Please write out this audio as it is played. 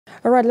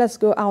All right, let's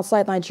go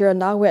outside Nigeria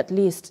now, where at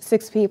least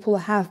 6 people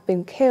have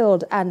been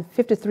killed and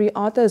 53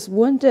 others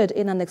wounded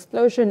in an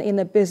explosion in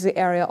a busy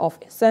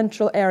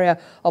central area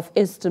of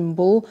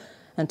Istanbul.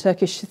 And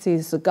Turkish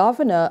city's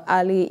governor,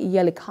 Ali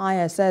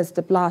Yerlikaya, says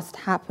the blast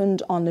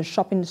happened on the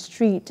shopping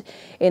street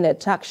in a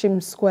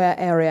Taksim Square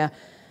area.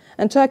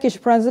 And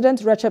Turkish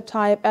President Recep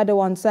Tayyip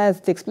Erdogan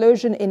says the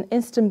explosion in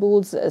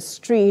Istanbul's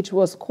street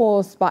was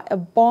caused by a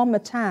bomb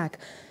attack,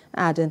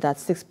 adding that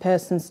 6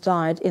 persons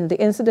died in the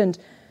incident.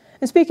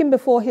 And speaking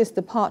before his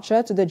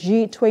departure to the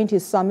G20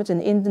 summit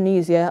in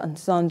Indonesia on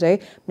Sunday,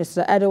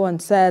 Mr.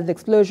 Erdogan said the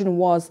explosion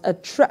was a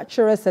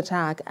treacherous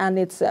attack and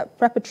its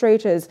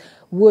perpetrators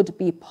would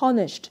be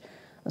punished.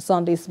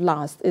 Sunday's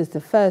blast is the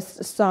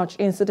first such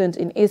incident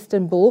in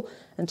Istanbul,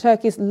 and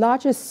Turkey's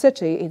largest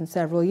city in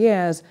several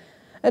years.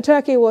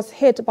 Turkey was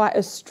hit by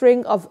a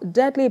string of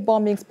deadly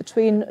bombings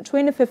between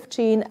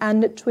 2015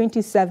 and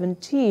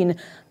 2017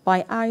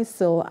 by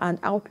ISIL and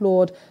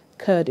outlawed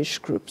Kurdish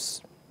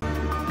groups.